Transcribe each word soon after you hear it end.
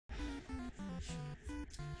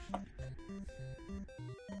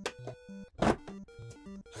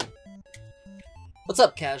What's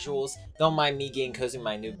up, casuals? Don't mind me getting cozy in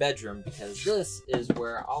my new bedroom because this is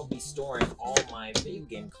where I'll be storing all my video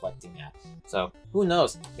game collecting at. So, who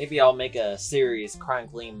knows? Maybe I'll make a series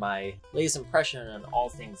chronicling my latest impression on all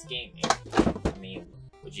things gaming. I mean,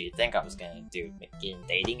 what do you think I was gonna do? Get a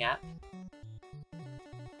dating app?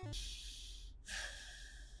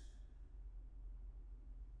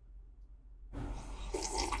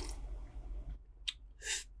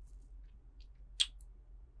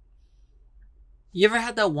 You ever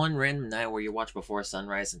had that one random night where you watch Before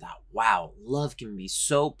Sunrise and thought, wow, love can be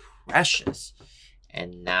so precious?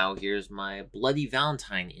 And now here's my bloody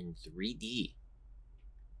Valentine in 3D.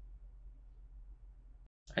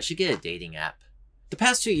 I should get a dating app. The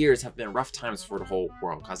past 2 years have been rough times for the whole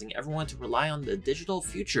world, causing everyone to rely on the digital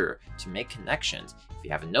future to make connections. If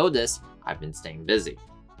you haven't noticed, I've been staying busy.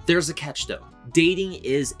 There's a catch though. Dating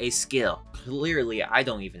is a skill. Clearly, I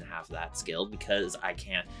don't even have that skill because I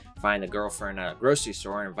can't find a girlfriend at a grocery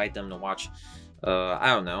store and invite them to watch, I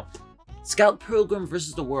don't know. Scout Pilgrim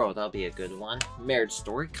vs. the World, that'll be a good one. Marriage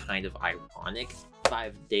Story, kind of ironic.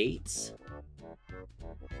 5 Dates.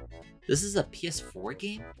 This is a PS4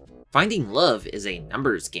 game? Finding Love is a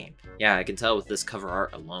numbers game. Yeah, I can tell with this cover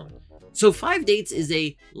art alone. So 5 Dates is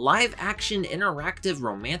a live-action interactive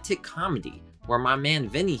romantic comedy where my man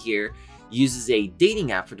Vinny here uses a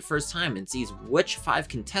dating app for the first time and sees which 5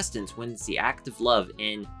 contestants wins the act of love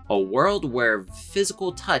in a world where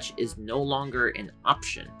physical touch is no longer an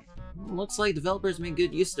option. Looks like developers made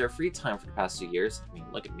good use of their free time for the past 2 years. I mean,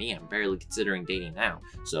 look at me, I'm barely considering dating now.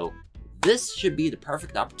 So this should be the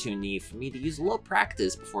perfect opportunity for me to use a little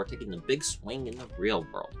practice before taking the big swing in the real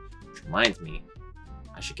world. Which reminds me,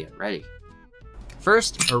 I should get ready.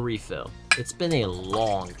 First, a refill. It's been a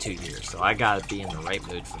long 2 years, so I gotta be in the right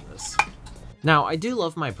mood for this. Now, I do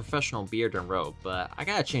love my professional beard and robe, but I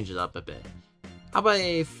gotta change it up a bit. How about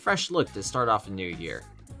a fresh look to start off a new year?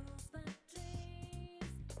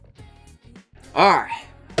 Alright,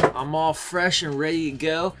 I'm all fresh and ready to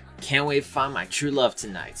go. Can't wait to find my true love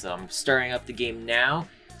tonight, so I'm starting up the game now.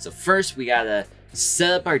 So first, we gotta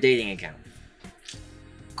set up our dating account.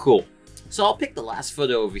 Cool. So I'll pick the last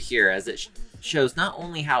photo over here as it shows not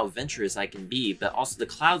only how adventurous I can be, but also the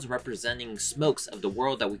clouds representing smokes of the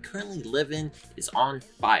world that we currently live in is on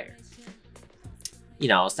fire. You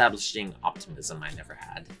know, establishing optimism I never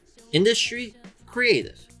had. Industry,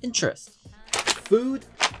 creative, interest, food,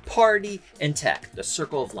 party, and tech, the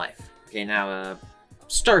circle of life. Okay, now,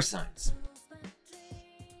 star signs.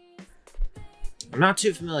 I'm not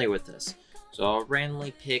too familiar with this, so I'll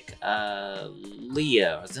randomly pick,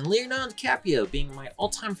 Leo, as in Leonardo DiCaprio being my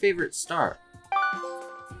all-time favorite star.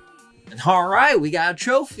 And alright, we got a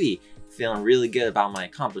trophy! Feeling really good about my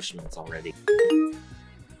accomplishments already.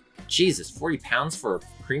 Jesus, 40 pounds for a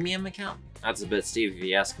premium account? That's a bit steep if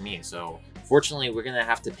you ask me, so fortunately we're gonna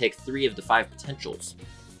have to pick 3 of the 5 potentials.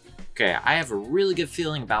 Okay, I have a really good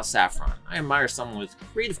feeling about Saffron. I admire someone with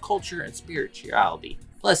creative culture and spirituality.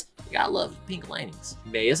 Plus, you gotta love pink linings.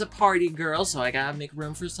 May is a party girl, so I gotta make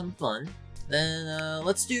room for some fun. Then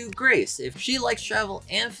let's do Grace. If she likes travel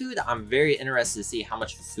and food, I'm very interested to see how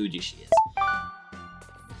much of a foodie she is.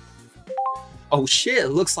 Oh shit, it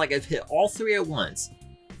looks like I've hit all 3 at once.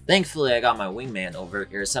 Thankfully, I got my wingman over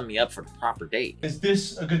here to set me up for the proper date. Is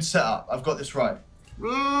this a good setup? I've got this right.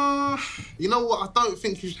 You know what? I don't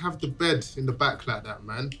think you should have the bed in the back like that,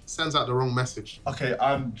 man. Sends out the wrong message. Okay,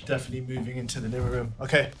 I'm definitely moving into the living room.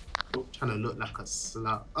 Okay. Trying to look like a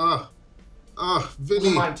slut. Vinny.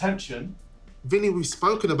 Wasn't my intention. Vinny, we've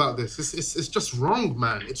spoken about this. It's just wrong,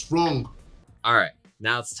 man. It's wrong. Alright,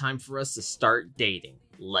 now it's time for us to start dating.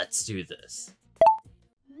 Let's do this.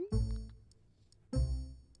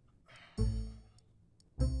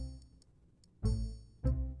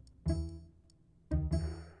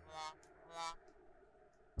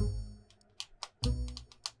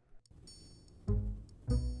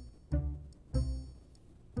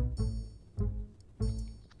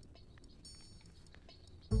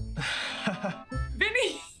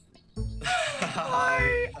 Vinny!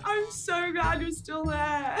 Hi! I'm so glad you're still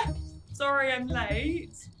there. Sorry I'm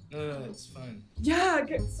late. No, it's fine. Yeah,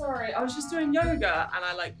 sorry. I was just doing yoga and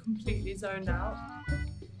I like completely zoned out.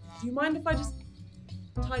 Do you mind if I just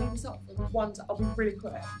tidy this up for once? I'll be really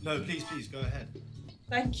quick. No, please, go ahead.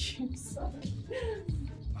 Thank you so much.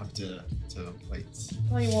 I have to wait.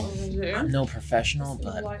 Tell you what I'm gonna do. I'm no professional,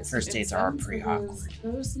 but first dates are pretty awkward.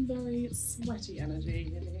 There is some very sweaty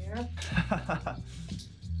energy in here.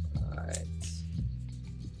 Alright.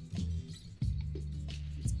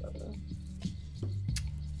 It's better.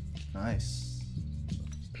 Nice.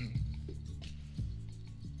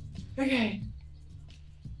 Okay.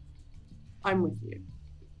 I'm with you.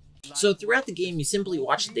 So throughout the game, you simply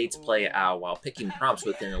watch the dates play out while picking prompts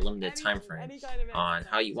within a limited time frame on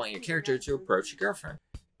how you want your character to approach your girlfriend.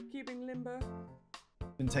 Keeping limbo.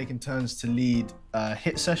 Been taking turns to lead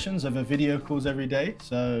hit sessions over video calls every day,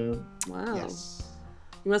 so Wow. yes.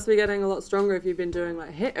 You must be getting a lot stronger if you've been doing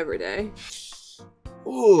like hit every day.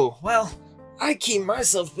 Ooh, well, I keep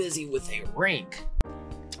myself busy with a rank.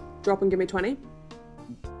 Drop and give me 20.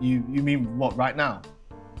 You mean what, right now?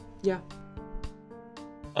 Yeah.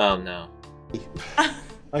 Oh no.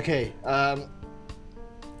 Okay, well,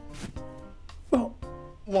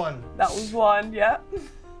 1. That was 1, yeah.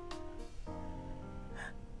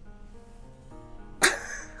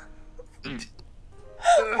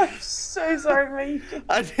 I'm so sorry, mate.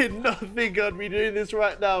 I did not think I'd be doing this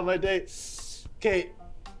right now on my day. Okay.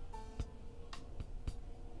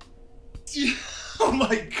 Oh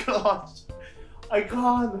my gosh. I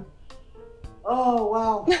can't. Oh,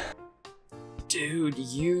 wow. Dude,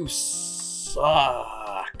 you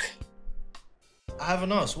suck. I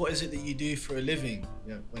haven't asked, what is it that you do for a living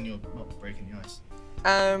when you're not breaking the ice?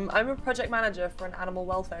 I'm a project manager for an animal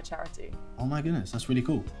welfare charity. Oh my goodness, that's really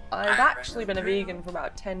cool. I've actually been a vegan for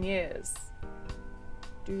about 10 years.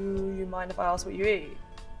 Do you mind if I ask what you eat?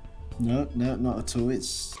 No, not at all.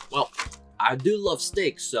 It's... Well, I do love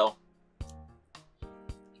steak, so...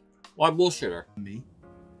 Why bullshit her? Me?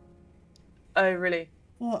 Oh, really?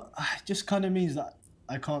 Well, it just kind of means that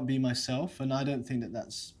I can't be myself, and I don't think that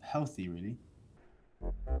that's healthy, really.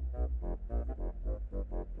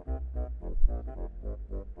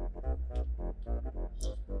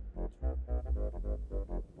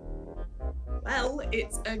 Well,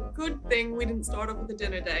 it's a good thing we didn't start off with a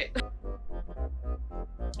dinner date.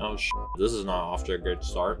 Oh this is not off to a good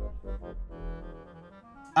start.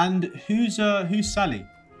 And who's Sally?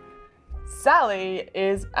 Sally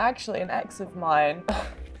is actually an ex of mine.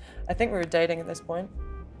 I think we were dating at this point.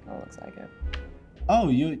 Oh, looks like it. Oh,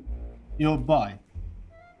 you're bi.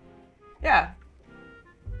 Yeah.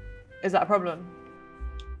 Is that a problem?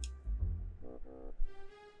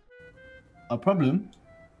 A problem?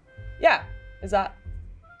 Yeah. Is that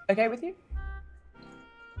okay with you?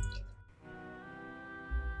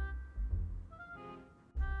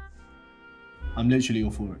 I'm literally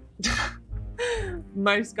all for it.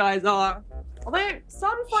 Most guys are. Although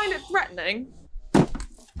some find it threatening.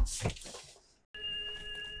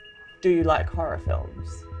 Do you like horror films?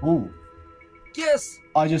 Oh. Yes!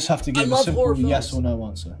 I just have to give a love horror simple yes films. or no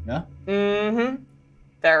answer, yeah? Mm-hmm.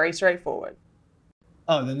 Very straightforward.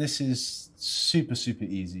 Oh, then this is super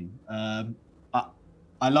easy. I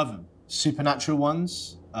love them. Supernatural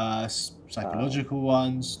ones, psychological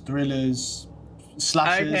ones, thrillers,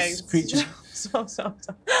 slashers, creatures. Stop.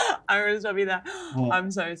 I'm going to stop you there. What?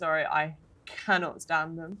 I'm so sorry. I cannot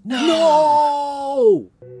stand them.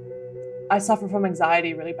 No! I suffer from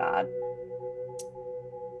anxiety really bad.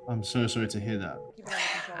 I'm so sorry to hear that.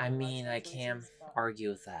 I mean, I can't argue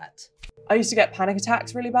with that. I used to get panic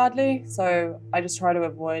attacks really badly, so I just try to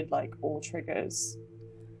avoid like all triggers,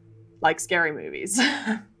 like scary movies.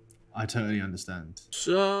 I totally understand.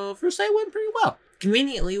 So, first day went pretty well.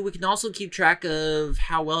 Conveniently, we can also keep track of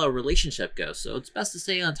how well our relationship goes, so it's best to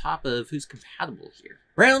stay on top of who's compatible here.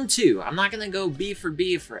 Round 2. I'm not gonna go B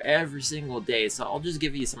for every single day, so I'll just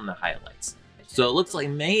give you some of the highlights. So it looks like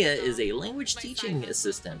Maya is a language teaching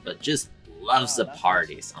assistant, but just loves to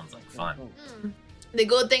party. Sounds like fun. The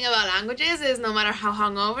good thing about languages is no matter how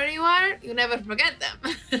hungover you are, you never forget them.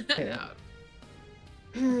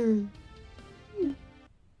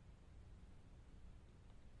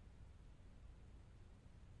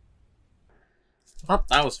 Oh,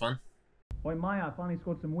 that was fun. Oi Maya, I finally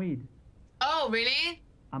scored some weed. Oh, really?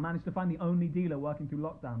 I managed to find the only dealer working through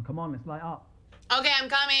lockdown. Come on, let's light up. Okay, I'm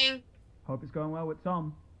coming. Hope it's going well with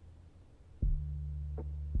Tom.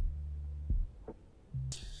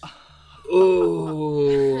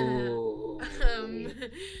 Ooh.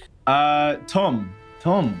 Tom.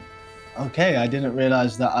 Okay, I didn't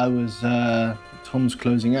realize that I was Tom's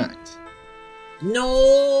closing act.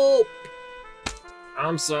 Nope.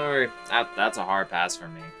 I'm sorry. That's a hard pass for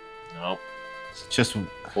me. Nope. Just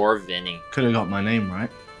Poor Vinny. could have got my name right.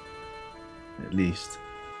 At least.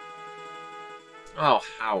 Oh,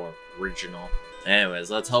 how original. Anyways,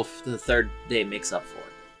 let's hope the third day makes up for it.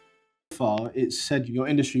 So far, it said your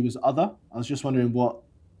industry was other. I was just wondering what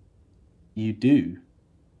you do.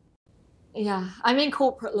 Yeah, I'm in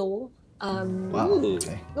corporate law. Wow. Ooh.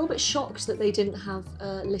 Okay. A little bit shocked that they didn't have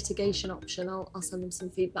a litigation option. I'll send them some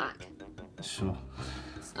feedback. Sure.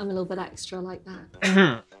 I'm a little bit extra like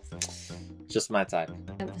that. Just my type.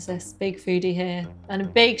 Emphasis, big foodie here. And a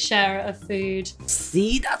big share of food.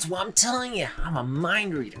 See, that's what I'm telling you. I'm a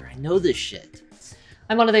mind reader. I know this shit.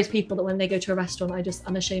 I'm one of those people that when they go to a restaurant, I just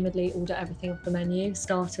unashamedly order everything off the menu.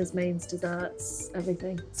 Starters, mains, desserts,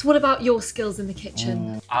 everything. So what about your skills in the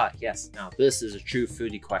kitchen? Yes. Now, this is a true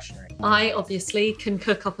foodie question right now. I obviously can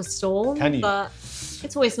cook up a storm, Can you? but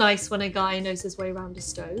it's always nice when a guy knows his way around a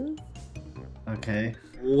stove. Okay.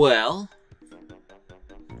 Well,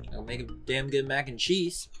 I'll make a damn good mac and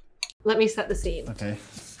cheese. Let me set the scene. Okay.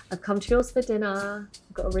 I've come to yours for dinner.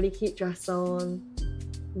 I've got a really cute dress on.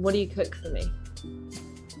 What do you cook for me?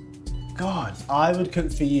 God, I would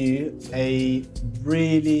cook for you a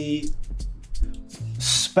really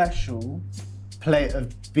special plate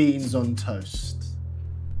of beans on toast.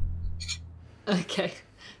 Okay,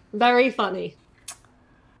 very funny.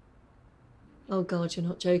 Oh God, you're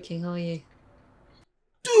not joking, are you?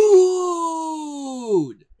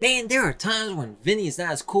 Dude! Man, there are times when Vinny is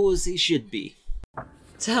not as cool as he should be.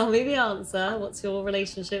 Tell me the answer. What's your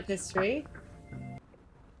relationship history?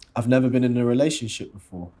 I've never been in a relationship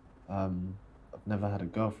before. I've never had a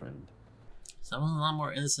girlfriend. Someone a lot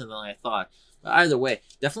more innocent than I thought. But either way,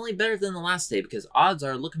 definitely better than the last day because odds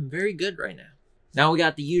are looking very good right now. Now we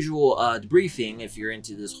got the usual debriefing if you're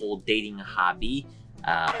into this whole dating hobby.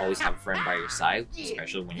 Always have a friend by your side,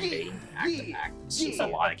 especially when you're dating back to back. It's just a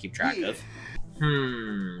lot to keep track of.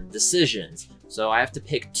 Decisions. So I have to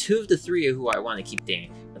pick 2 of the 3 who I want to keep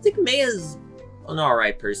dating. I think Maya's an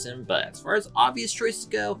alright person, but as far as obvious choices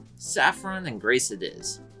go, Saffron and Grace it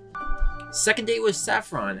is. Second date with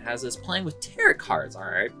Saffron has us playing with tarot cards,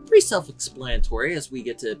 alright? Pretty self-explanatory as we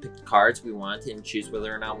get to pick the cards we want and choose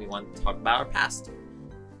whether or not we want to talk about our past.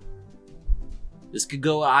 This could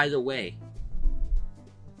go either way.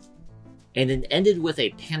 And it ended with a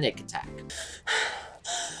panic attack.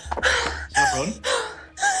 Saffron?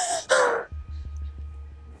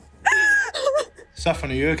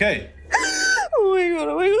 Saffron, are you okay? Oh my god,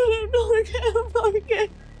 I'm not okay.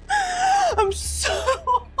 I'm so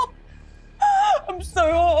hot. I'm so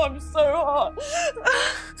hot.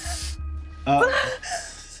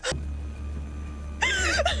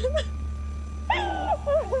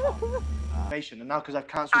 And now because I've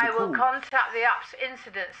cancelled the I will call. contact the app's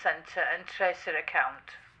incident centre and trace her account.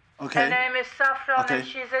 Okay. Her name is Saffron Okay. and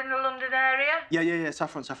she's in the London area. Yeah.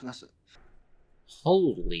 Saffron, that's it.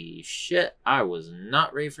 Holy shit, I was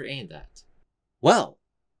not ready for any of that. Well,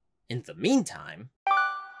 in the meantime,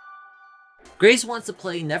 Grace wants to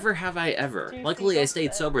play Never Have I Ever. Luckily, I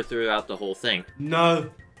stayed sober throughout the whole thing. No,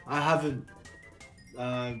 I haven't.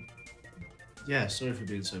 Yeah, sorry for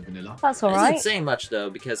being so vanilla. That's That alright. doesn't say much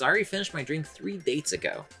though, because I already finished my drink 3 dates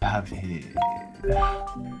ago. I have here.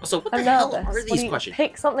 So what the I'm hell nervous. are Will these you questions?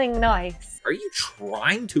 pick something nice. Are you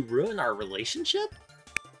trying to ruin our relationship?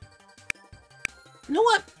 You know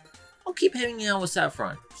what? I'll keep hanging out with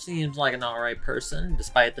Saffron. Seems like an alright person,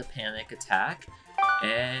 despite the panic attack.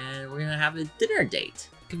 And we're gonna have a dinner date.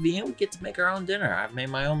 Convenient, we get to make our own dinner. I've made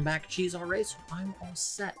my own mac and cheese already, so I'm all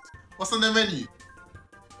set. What's on the menu?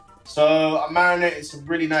 So I marinated some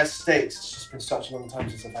really nice steaks. It's just been such a long time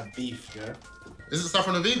since I've had beef, yeah? Is it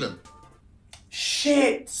Saffron a vegan?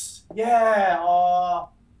 Shit! Yeah,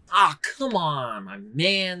 Ah, come on, my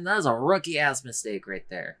man. That was a rookie-ass mistake right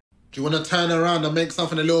there. Do you want to turn around and make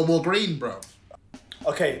something a little more green, bro?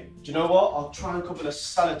 Okay, do you know what? I'll try and cobble a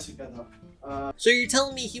salad together. So you're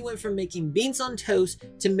telling me he went from making beans on toast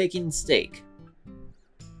to making steak?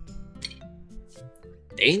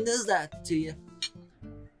 Dane does that to you.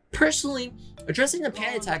 Personally, addressing a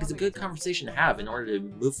panic attack is a good conversation to have in order to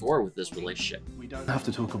move forward with this relationship. We don't have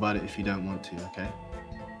to talk about it if you don't want to, okay?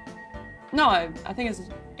 No, I think it's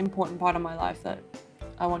an important part of my life that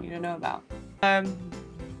I want you to know about.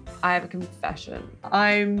 I have a confession.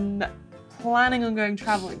 I'm planning on going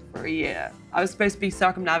traveling for a year. I was supposed to be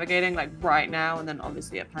circumnavigating like right now, and then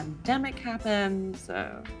obviously a pandemic happened,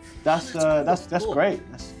 so. That's cool. great.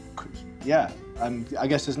 Yeah. I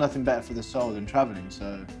guess there's nothing better for the soul than traveling,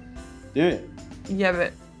 so do it. Yeah,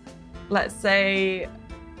 but let's say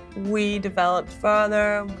we developed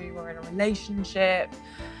further, we were in a relationship,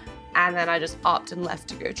 and then I just upped and left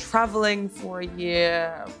to go traveling for a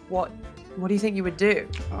year. What do you think you would do?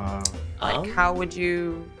 Like, how would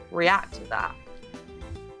you react to that?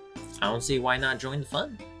 I don't see why not join the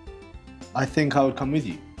fun. I think I would come with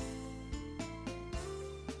you.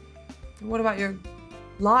 What about your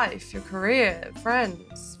life, your career,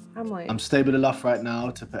 friends, family? I'm stable enough right now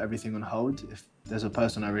to put everything on hold if there's a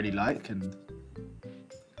person I really like, and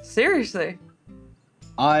Seriously?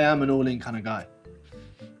 I am an all-in kind of guy.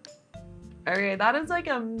 Okay, that is like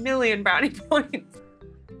 1,000,000 brownie points.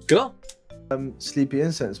 Go. Sleepy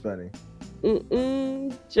incense burning.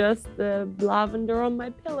 Just the lavender on my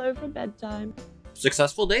pillow for bedtime.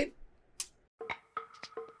 Successful date?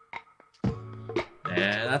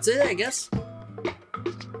 And that's it, I guess.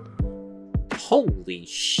 Holy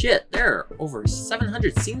shit, there are over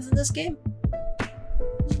 700 scenes in this game?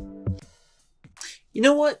 You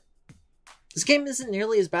know what? This game isn't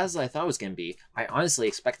nearly as bad as I thought it was going to be. I honestly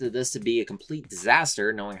expected this to be a complete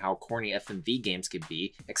disaster, knowing how corny FMV games could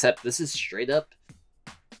be, except this is straight up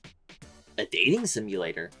a dating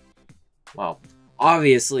simulator. Well,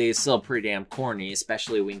 obviously it's still pretty damn corny,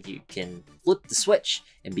 especially when you can flip the switch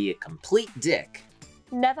and be a complete dick.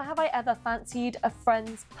 Never have I ever fancied a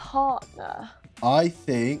friend's partner. I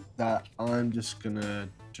think that I'm just gonna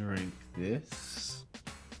drink this.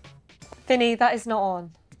 Vinny, that is not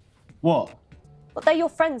on. What? But they're your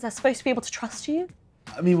friends, they're supposed to be able to trust you.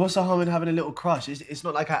 I mean, what's the harm in having a little crush? It's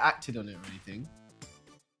not like I acted on it or anything.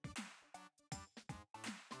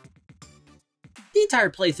 The entire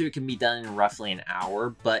playthrough can be done in roughly an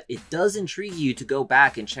hour, but it does intrigue you to go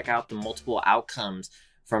back and check out the multiple outcomes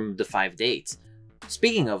from the 5 dates.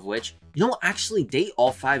 Speaking of which, you don't actually date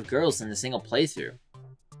all 5 girls in a single playthrough.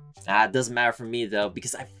 It doesn't matter for me though,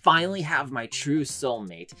 because I finally have my true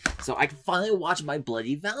soulmate, so I can finally watch my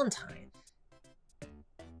bloody Valentine.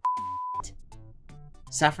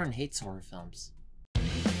 Saffron hates horror films.